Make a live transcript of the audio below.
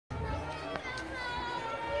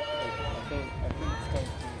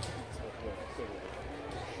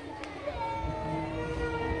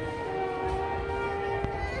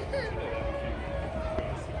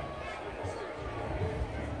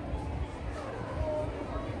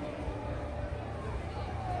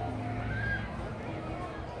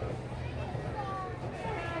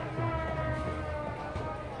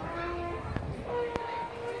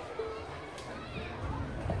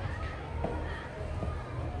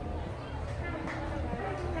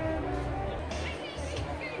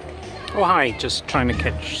Oh hi, just trying to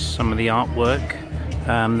catch some of the artwork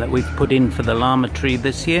that we've put in for the Larmer tree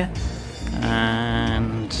this year.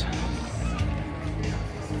 And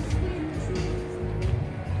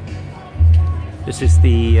this is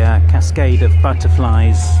the cascade of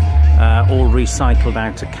butterflies, all recycled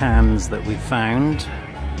out of cans that we found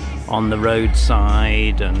on the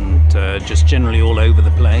roadside and just generally all over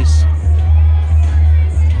the place.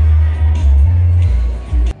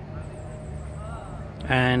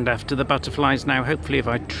 And after the butterflies now, hopefully if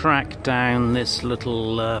I track down this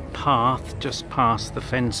little path just past the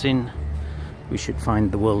fencing, we should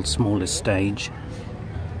find the world's smallest stage.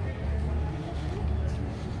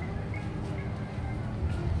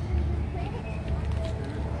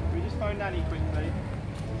 We just phone Nanny quickly.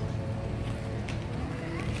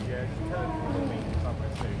 Yeah, just tell her we'll meet somewhere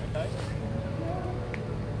soon, okay?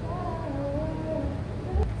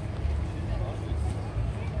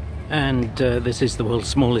 And this is the world's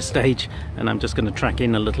smallest stage, and I'm just going to track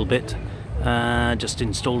in a little bit. Just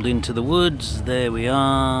installed into the woods. There we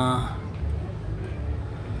are.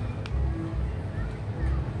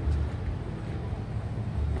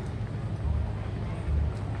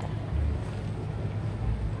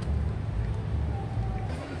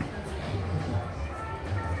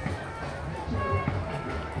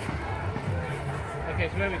 Okay,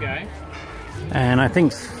 so where are we going? And I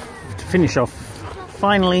think to finish off,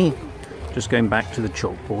 finally, just going back to the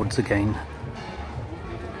chalkboards again.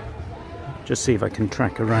 Just see if I can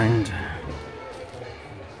track around.